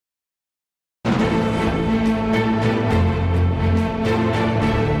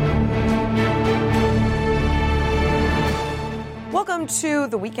Welcome to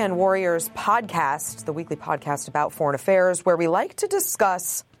the Weekend Warriors podcast, the weekly podcast about foreign affairs, where we like to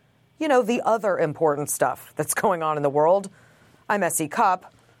discuss, the other important stuff that's going on in the world. I'm S.E.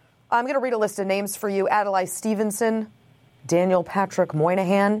 Cupp. I'm going to read a list of names for you. Adlai Stevenson, Daniel Patrick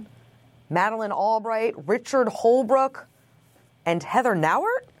Moynihan, Madeleine Albright, Richard Holbrooke, and Heather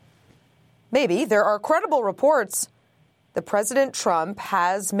Nauert? Maybe. There are credible reports that President Trump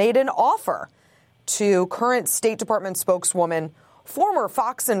has made an offer to current State Department spokeswoman, former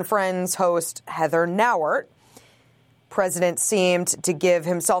Fox and Friends host Heather Nauert. President seemed to give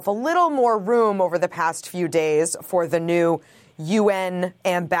himself a little more room over the past few days for the new UN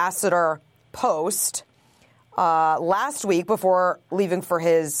ambassador post. Last week, before leaving for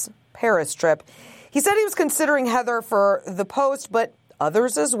his Paris trip, he said he was considering Heather for the post, but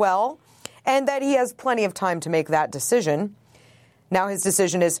others as well, and that he has plenty of time to make that decision. Now his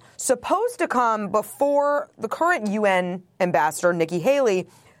decision is supposed to come before the current UN ambassador, Nikki Haley,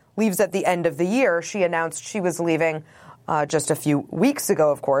 leaves at the end of the year. She announced she was leaving just a few weeks ago,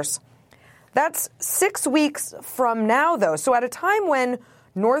 of course. That's 6 weeks from now, though. So at a time when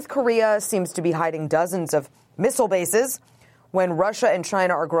North Korea seems to be hiding dozens of missile bases, when Russia and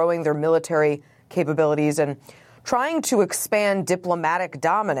China are growing their military capabilities and trying to expand diplomatic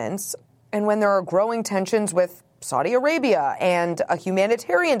dominance, and when there are growing tensions with Saudi Arabia and a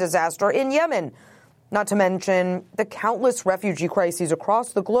humanitarian disaster in Yemen, not to mention the countless refugee crises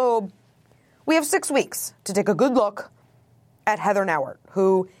across the globe, we have 6 weeks to take a good look at Heather Nauert,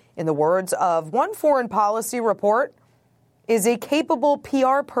 who, in the words of one foreign policy report, is a capable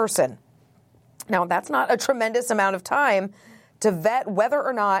PR person. Now, that's not a tremendous amount of time to vet whether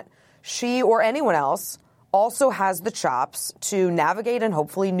or not she or anyone else also has the chops to navigate and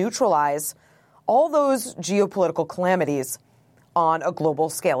hopefully neutralize all those geopolitical calamities on a global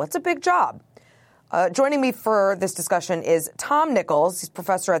scale. It's a big job. Joining me for this discussion is Tom Nichols. He's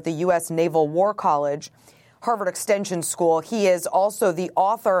professor at the U.S. Naval War College, Harvard Extension School. He is also the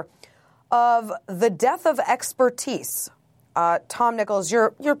author of The Death of Expertise. Tom Nichols,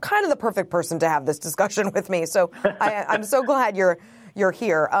 you're kind of the perfect person to have this discussion with me, so I'm so glad you're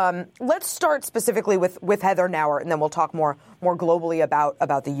here. Let's start specifically with Heather Nauert, and then we'll talk more globally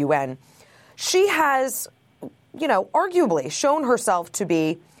about the UN. She has, arguably shown herself to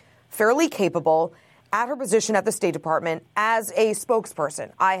be fairly capable at her position at the State Department as a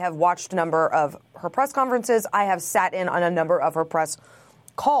spokesperson. I have watched a number of her press conferences. I have sat in on a number of her press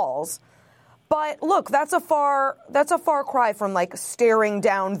calls. But look, that's a far cry from staring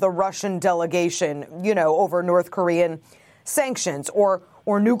down the Russian delegation, over North Korean sanctions or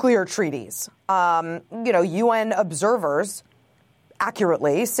nuclear treaties. UN observers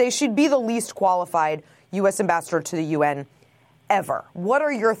accurately say she'd be the least qualified U.S. ambassador to the UN ever. What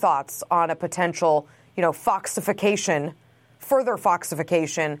are your thoughts on a potential, further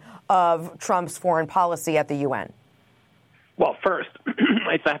foxification of Trump's foreign policy at the UN? Well, first,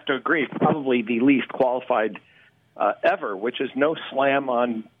 I have to agree, probably the least qualified ever, which is no slam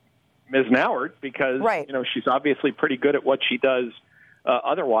on Ms. Nauert because, right. She's obviously pretty good at what she does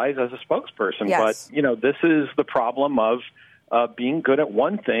otherwise as a spokesperson. Yes. But, this is the problem of being good at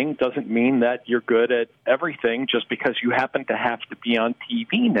one thing doesn't mean that you're good at everything just because you happen to have to be on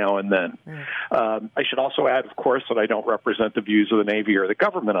TV now and then. I should also add, of course, that I don't represent the views of the Navy or the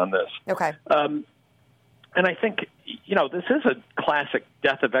government on this. Okay. And I think, this is a classic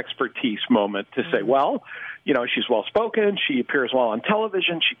death of expertise moment to say, well, she's well-spoken, she appears well on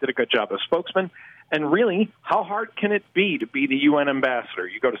television, she did a good job as spokesman. And really, how hard can it be to be the UN ambassador?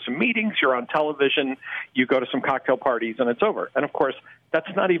 You go to some meetings, you're on television, you go to some cocktail parties, and it's over. And, of course, that's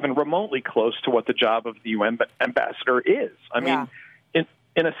not even remotely close to what the job of the UN ambassador is. I mean,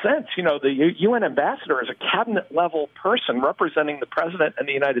 in a sense, the UN ambassador is a cabinet-level person representing the president and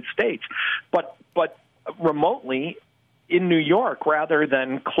the United States, but remotely in New York rather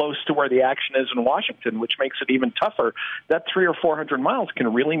than close to where the action is in Washington, which makes it even tougher. That 300 or 400 miles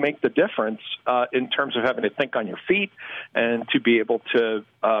can really make the difference in terms of having to think on your feet and to be able to,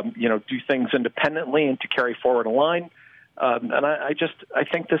 do things independently and to carry forward a line. And I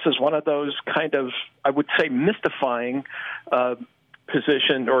think this is one of those kind of, I would say, mystifying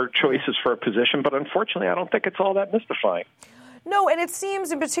position or choices for a position. But unfortunately, I don't think it's all that mystifying. No, and it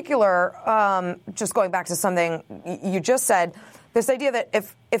seems in particular, just going back to something you just said, this idea that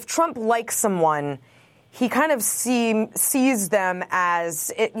if Trump likes someone, he kind of sees them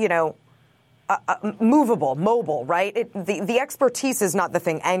as, movable, mobile, right? The expertise is not the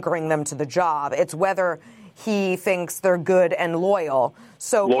thing anchoring them to the job. It's whether he thinks they're good and loyal.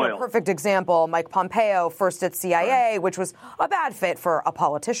 So, a perfect example, Mike Pompeo, first at CIA, which was a bad fit for a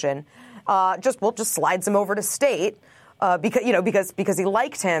politician, just slides him over to state. because he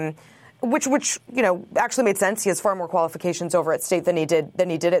liked him, which actually made sense. He has far more qualifications over at State than he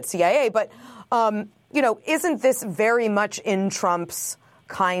did at CIA. But isn't this very much in Trump's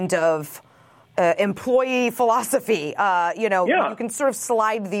kind of employee philosophy? You can sort of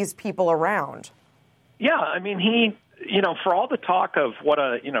slide these people around. Yeah, I mean, he, for all the talk of what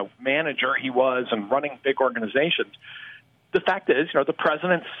a, manager he was and running big organizations, the fact is, the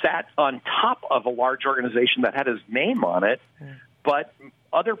president sat on top of a large organization that had his name on it, but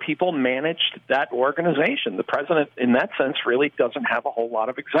other people managed that organization. The president, in that sense, really doesn't have a whole lot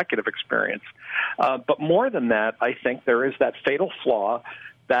of executive experience. But more than that, I think there is that fatal flaw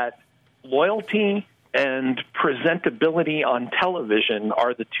that loyalty and presentability on television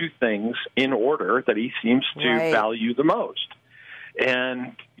are the two things in order that he seems to value the most.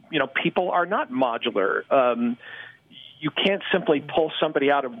 And, people are not modular. You can't simply pull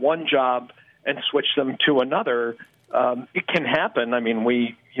somebody out of one job and switch them to another. It can happen. I mean,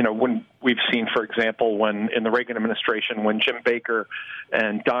 when we've seen, for example, when in the Reagan administration, when Jim Baker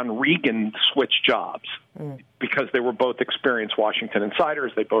and Don Regan switched jobs because they were both experienced Washington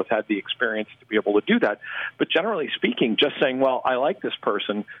insiders. They both had the experience to be able to do that. But generally speaking, just saying, well, I like this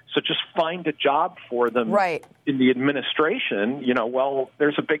person, so just find a job for them in the administration,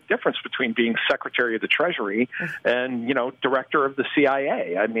 there's a big difference between being Secretary of the Treasury and, Director of the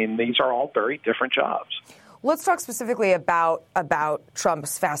CIA. I mean, these are all very different jobs. Let's talk specifically about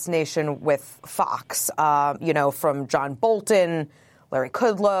Trump's fascination with Fox, from John Bolton, Larry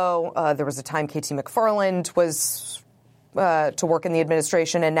Kudlow. There was a time K.T. McFarland was to work in the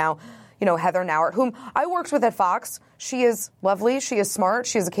administration, and now, Heather Nauert, whom I worked with at Fox. She is lovely. She is smart.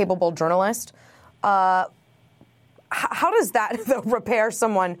 She is a capable journalist. How does that prepare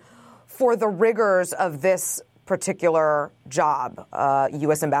someone for the rigors of this particular job,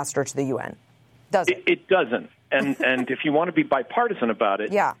 U.S. ambassador to the UN? It doesn't. And if you want to be bipartisan about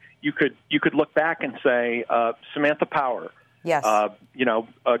it, you could look back and say Samantha Power,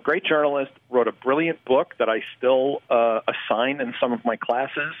 a great journalist, wrote a brilliant book that I still assign in some of my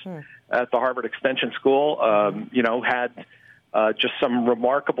classes at the Harvard Extension School. Had just some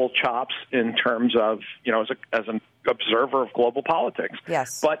remarkable chops in terms of as an observer of global politics.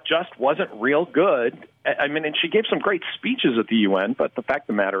 But just wasn't real good. I mean, and she gave some great speeches at the UN. But the fact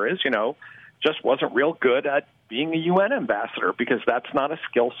of the matter is, just wasn't real good at being a UN ambassador because that's not a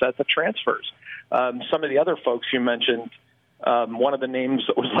skill set that transfers. Some of the other folks you mentioned, one of the names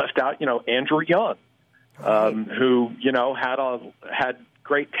that was left out, Andrew Young, who, had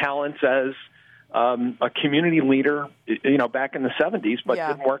great talents as a community leader, back in the 70s, but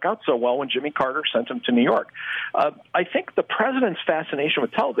didn't work out so well when Jimmy Carter sent him to New York. I think the president's fascination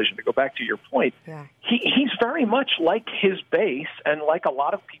with television, to go back to your point, he's very much like his base and like a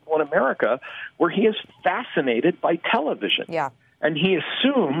lot of people in America, where he is fascinated by television. And he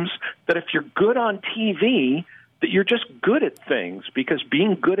assumes that if you're good on TV, that you're just good at things, because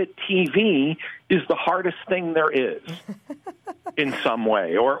being good at TV is the hardest thing there is in some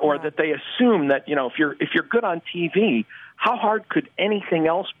way, or that they assume that, if you're good on TV, how hard could anything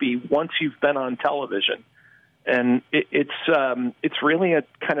else be once you've been on television? And it's really a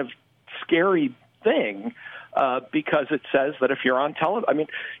kind of scary thing, because it says that if you're on television, I mean,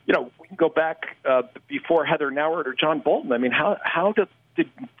 we can go back before Heather Nauert or John Bolton. I mean, how did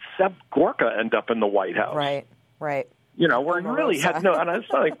Seb Gorka end up in the White House? Right. Where he really had no, and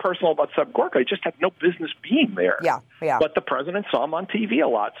it's nothing personal about Seb Gorka, he just had no business being there. But the president saw him on TV a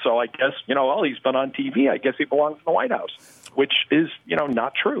lot, so I guess, he's been on TV, I guess he belongs in the White House, which is,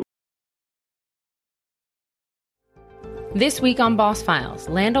 not true. This week on Boss Files,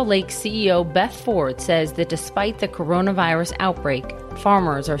 Land O'Lakes CEO Beth Ford says that despite the coronavirus outbreak,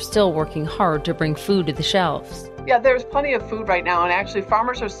 farmers are still working hard to bring food to the shelves. Yeah, there's plenty of food right now, and actually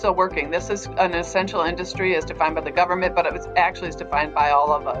farmers are still working. This is an essential industry as defined by the government, but it's actually defined by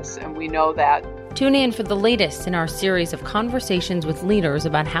all of us, and we know that. Tune in for the latest in our series of conversations with leaders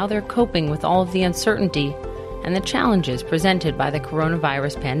about how they're coping with all of the uncertainty and the challenges presented by the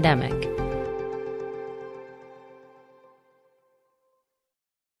coronavirus pandemic.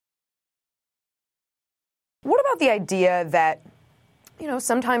 What about the idea that,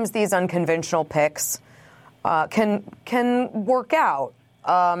 sometimes these unconventional picks can work out?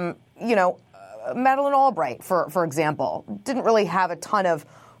 Madeleine Albright, for example, didn't really have a ton of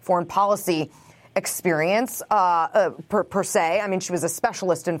foreign policy experience per se. I mean, she was a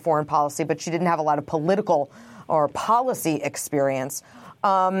specialist in foreign policy, but she didn't have a lot of political or policy experience.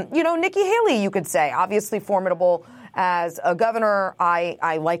 Nikki Haley, you could say, obviously formidable as a governor.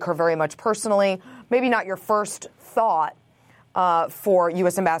 I like her very much personally. Maybe not your first thought. for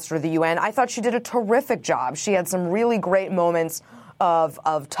U.S. Ambassador to the UN. I thought she did a terrific job. She had some really great moments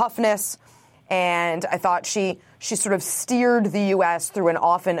of toughness, and I thought she sort of steered the U.S. through an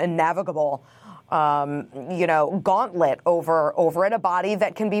often unnavigable gauntlet over at a body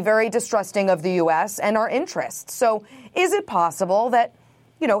that can be very distrusting of the U.S. and our interests. So is it possible that,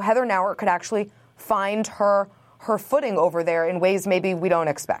 Heather Nauert could actually find her footing over there in ways maybe we don't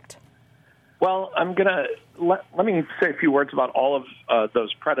expect? Well, I'm going to let me say a few words about all of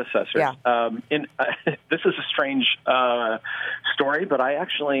those predecessors. Yeah. This is a strange story, but I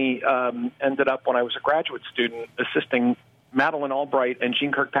actually ended up, when I was a graduate student, assisting Madeleine Albright and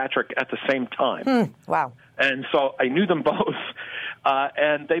Jeane Kirkpatrick at the same time. Wow. And so I knew them both.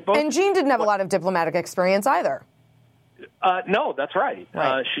 And they both. And Jeane didn't have a lot of diplomatic experience either. No, that's right.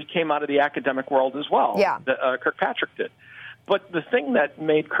 She came out of the academic world as well. Yeah. Kirkpatrick did. But the thing that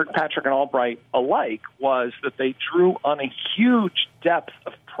made Kirkpatrick and Albright alike was that they drew on a huge depth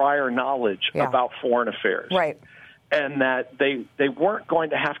of prior knowledge about foreign affairs. Right. And that they weren't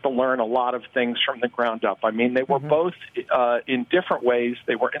going to have to learn a lot of things from the ground up. I mean, they were both, in different ways,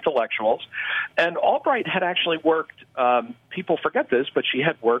 they were intellectuals. And Albright had actually worked, people forget this, but she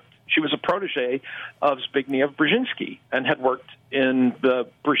was a protege of Zbigniew Brzezinski and had worked in the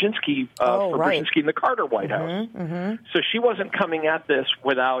Brzezinski, Brzezinski in the Carter White House. So she wasn't coming at this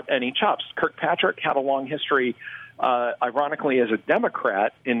without any chops. Kirkpatrick had a long history, ironically, as a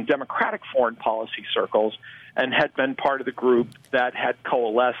Democrat in Democratic foreign policy circles, and had been part of the group that had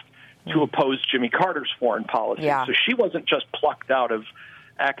coalesced to oppose Jimmy Carter's foreign policy. Yeah. So she wasn't just plucked out of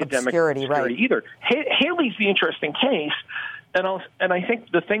academic obscurity either. Haley's the interesting case, and I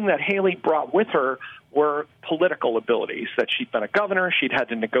think the thing that Haley brought with her were political abilities, that she'd been a governor, she'd had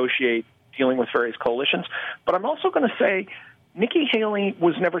to negotiate dealing with various coalitions. But I'm also going to say Nikki Haley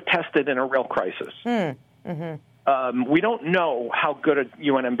was never tested in a real crisis. We don't know how good a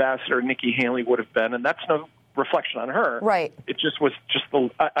UN ambassador Nikki Haley would have been, and that's no reflection on her. Right. It just was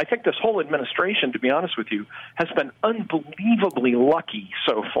I think this whole administration, to be honest with you, has been unbelievably lucky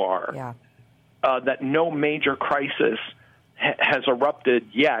so far that no major crisis has erupted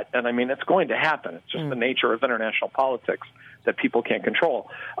yet. And I mean, it's going to happen. It's just the nature of international politics that people can't control.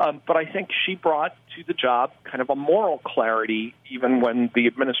 But I think she brought to the job kind of a moral clarity, even when the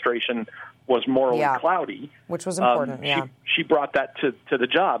administration was morally cloudy. Which was important, She brought that to the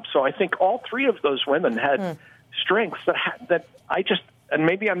job. So I think all three of those women had strengths that I just, and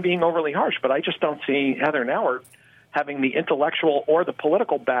maybe I'm being overly harsh, but I just don't see Heather Nauert having the intellectual or the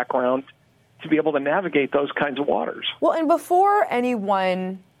political background to be able to navigate those kinds of waters. Well, and before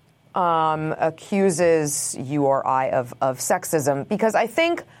anyone accuses you or I of sexism, because I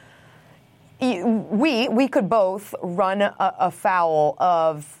think we could both run afoul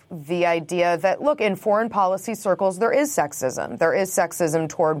of the idea that, look, in foreign policy circles, there is sexism. There is sexism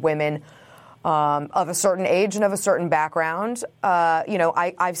toward women of a certain age and of a certain background.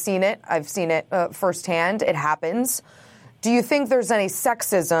 I've seen it. I've seen it firsthand. It happens. Do you think there's any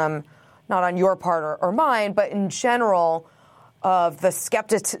sexism, not on your part or mine, but in general, of the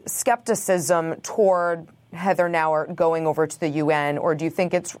skepticism toward Heather Nauert going over to the UN, or do you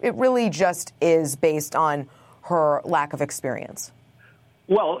think it really just is based on her lack of experience?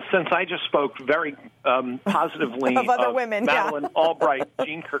 Well, since I just spoke very positively of other women, Madeleine Albright,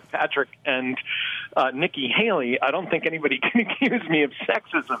 Jeane Kirkpatrick, and Nikki Haley, I don't think anybody can accuse me of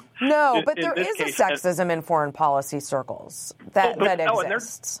sexism. No, but there is a sexism in foreign policy circles that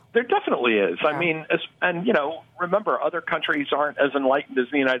exists. There definitely is. Yeah. I mean, remember, other countries aren't as enlightened as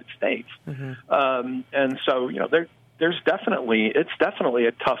the United States, and so it's definitely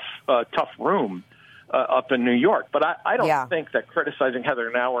a tough room up in New York. But I don't think that criticizing Heather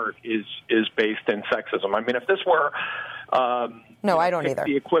Nauert is based in sexism. I mean, if this were no, I don't either.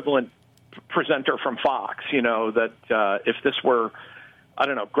 The equivalent presenter from Fox, if this were, I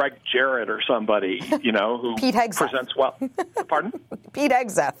don't know, Greg Jarrett or somebody, who Pete presents well. Pardon? Pete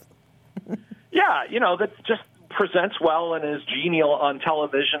Hegseth. That just presents well and is genial on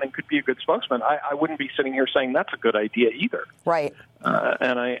television and could be a good spokesman. I wouldn't be sitting here saying that's a good idea either. Right.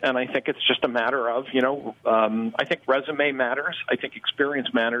 And I think it's just a matter of, I think resume matters. I think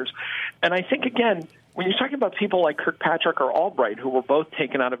experience matters. And I think, again, when you're talking about people like Kirkpatrick or Albright, who were both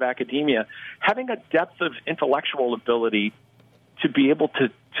taken out of academia, having a depth of intellectual ability to be able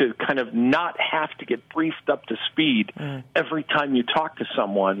to kind of not have to get briefed up to speed every time you talk to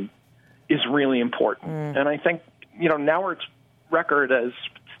someone is really important. And I think, Nauert's record as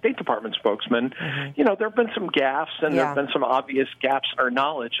State Department spokesman, there have been some gaffes and there have been some obvious gaps in her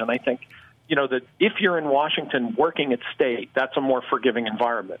knowledge. And I think, that if you're in Washington working at state, that's a more forgiving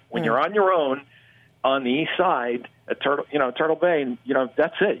environment. When you're on your own, on the east side at Turtle Bay, and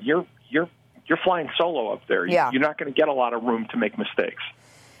that's it. You're flying solo up there. Yeah. You're not going to get a lot of room to make mistakes.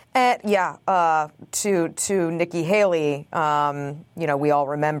 And to Nikki Haley, we all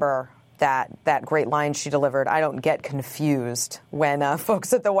remember that great line she delivered. I don't get confused when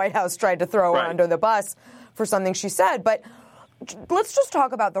folks at the White House tried to throw her under the bus for something she said. But let's just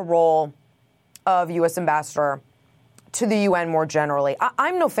talk about the role of U.S. Ambassador to the UN more generally.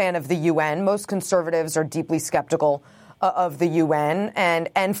 I'm no fan of the UN. Most conservatives are deeply skeptical of the UN,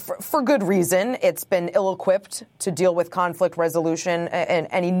 and for good reason. It's been ill-equipped to deal with conflict resolution and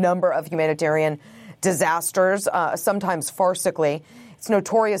any number of humanitarian disasters, sometimes farcically. It's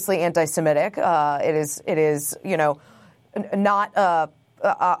notoriously anti-Semitic. It is not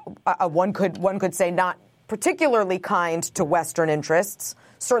one could say not particularly kind to Western interests.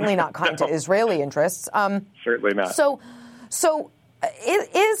 Certainly not kind to Israeli interests. Certainly not. So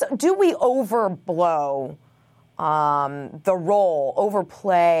do we overblow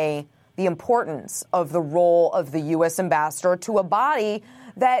overplay the importance of the role of the U.S. ambassador to a body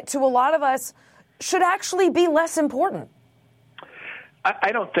that, to a lot of us, should actually be less important?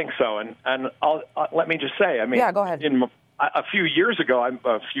 I don't think so, and let me just say, go ahead. A few years ago,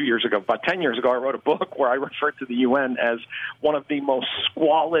 about 10 years ago, I wrote a book where I referred to the UN as one of the most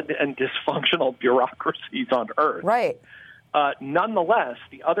squalid and dysfunctional bureaucracies on earth. Right. Nonetheless,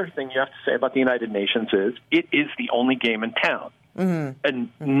 the other thing you have to say about the United Nations is it is the only game in town. Mm-hmm.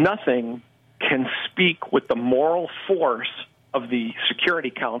 And nothing can speak with the moral force of the Security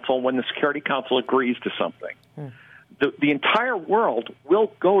Council when the Security Council agrees to something. Mm. The entire world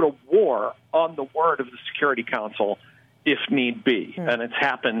will go to war on the word of the Security Council if need be. Mm. And it's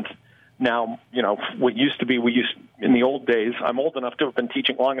happened now, what used to be, in the old days, I'm old enough to have been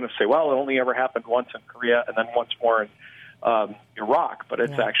teaching long enough to say, well, it only ever happened once in Korea and then once more in Iraq, but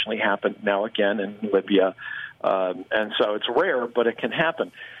it's actually happened now again in Libya. And so it's rare, but it can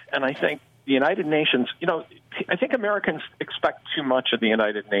happen. And I think the United Nations, I think Americans expect too much of the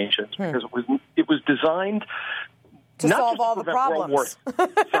United Nations because it was designed to solve all the problems.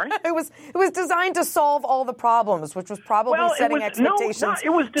 Sorry? It was designed to solve all the problems, which was probably setting expectations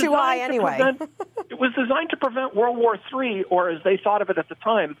too high anyway. It was designed to prevent World War III, or as they thought of it at the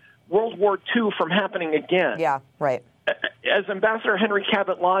time, World War II from happening again. Yeah, right. As Ambassador Henry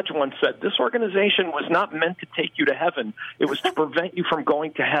Cabot Lodge once said, this organization was not meant to take you to heaven. It was to prevent you from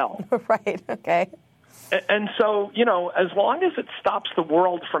going to hell. Right, okay. And so, as long as it stops the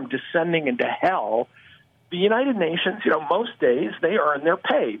world from descending into hell, the United Nations, most days they earn their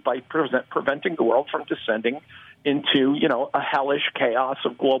pay by preventing the world from descending into, a hellish chaos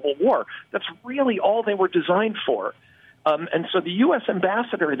of global war. That's really all they were designed for. And so the U.S.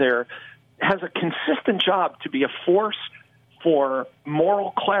 ambassador there has a consistent job to be a force for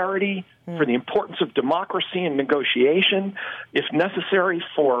moral clarity, for the importance of democracy and negotiation, if necessary,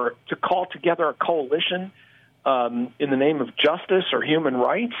 to call together a coalition in the name of justice or human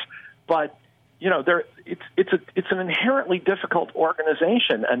rights. But it's an inherently difficult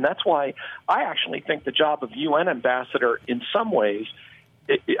organization, and that's why I actually think the job of UN ambassador, in some ways,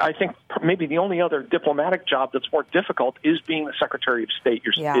 I think maybe the only other diplomatic job that's more difficult is being the Secretary of State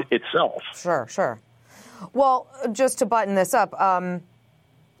itself. Sure. Well, just to button this up,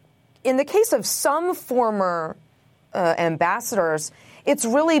 in the case of some former ambassadors, it's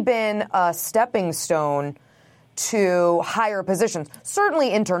really been a stepping stone to higher positions.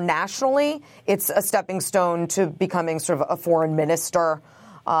 Certainly internationally, it's a stepping stone to becoming sort of a foreign minister.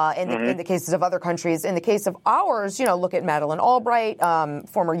 In the cases of other countries. In the case of ours, look at Madeleine Albright,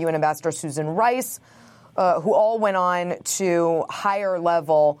 former UN Ambassador Susan Rice, who all went on to higher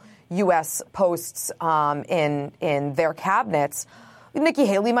level U.S. posts in their cabinets. Nikki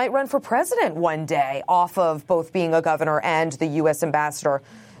Haley might run for president one day off of both being a governor and the U.S. ambassador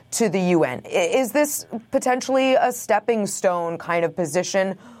to the UN. Is this potentially a stepping stone kind of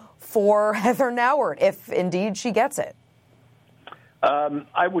position for Heather Nauert, if indeed she gets it?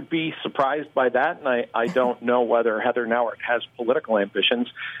 I would be surprised by that, and I don't know whether Heather Nauert has political ambitions.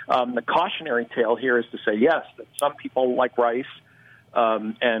 The cautionary tale here is to say, yes, that some people like Rice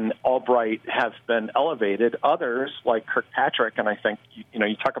and Albright have been elevated. Others, like Kirkpatrick, and I think,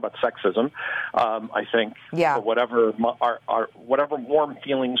 you talk about sexism, I think whatever warm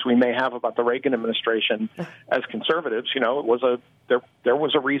feelings we may have about the Reagan administration as conservatives, there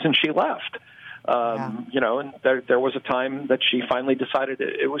was a reason she left. And there was a time that she finally decided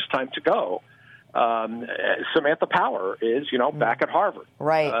it was time to go. Samantha Power is, back at Harvard.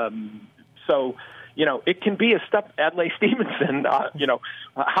 Right. So, it can be a step. Adlai Stevenson,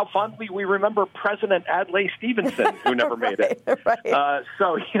 how fondly we remember President Adlai Stevenson, who never made it. Right.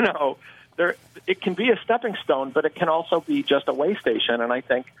 So, it can be a stepping stone, but it can also be just a way station. And I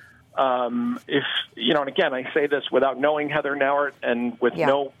think if, and again, I say this without knowing Heather Nauert and with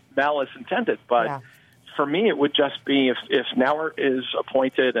no malice intended, but for me, it would just be if Nauert is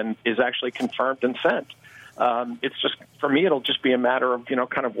appointed and is actually confirmed and sent. It's just, for me, it'll just be a matter of,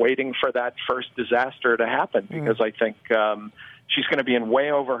 kind of waiting for that first disaster to happen, because I think she's going to be in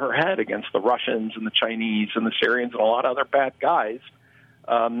way over her head against the Russians and the Chinese and the Syrians and a lot of other bad guys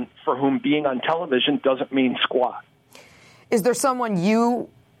for whom being on television doesn't mean squat. Is there someone you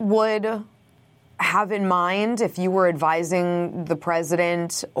would have in mind if you were advising the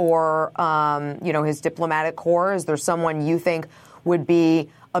president or, his diplomatic corps? Is there someone you think would be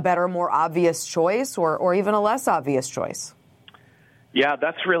a better, more obvious choice or even a less obvious choice? Yeah,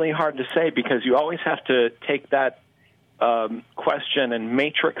 that's really hard to say, because you always have to take that question and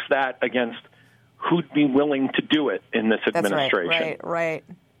matrix that against who'd be willing to do it in this administration. That's right.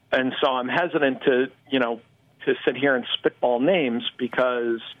 And so I'm hesitant to sit here and spitball names,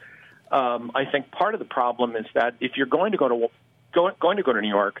 because I think part of the problem is that if you're going to go to New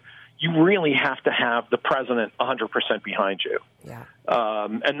York, you really have to have the president 100% behind you. Yeah.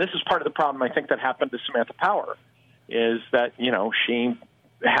 And this is part of the problem, I think, that happened to Samantha Power, is that, she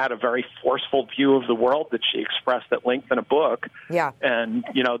had a very forceful view of the world that she expressed at length in a book. Yeah. And,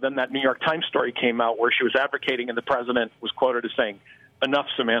 then that New York Times story came out where she was advocating, and the president was quoted as saying, "Enough,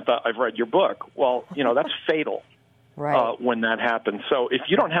 Samantha, I've read your book." Well, that's fatal when that happens. So if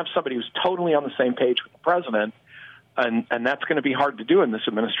you don't have somebody who's totally on the same page with the president, and that's going to be hard to do in this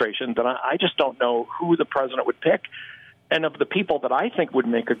administration, then I just don't know who the president would pick. And of the people that I think would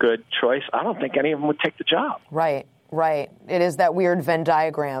make a good choice, I don't think any of them would take the job. Right. It is that weird Venn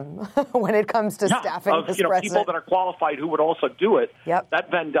diagram when it comes to staffing this president. People that are qualified who would also do it. Yep.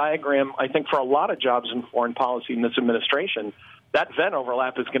 That Venn diagram, I think, for a lot of jobs in foreign policy in this administration, that Venn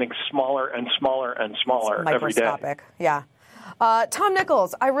overlap is getting smaller and smaller and smaller every day. Microscopic, yeah. Tom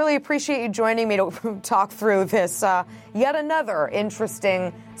Nichols, I really appreciate you joining me to talk through this yet another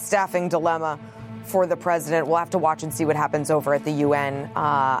interesting staffing dilemma for the president. We'll have to watch and see what happens over at the UN.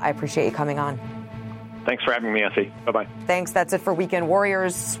 I appreciate you coming on. Thanks for having me, Essie. Bye-bye. Thanks. That's it for Weekend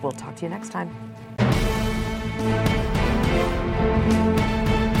Warriors. We'll talk to you next time.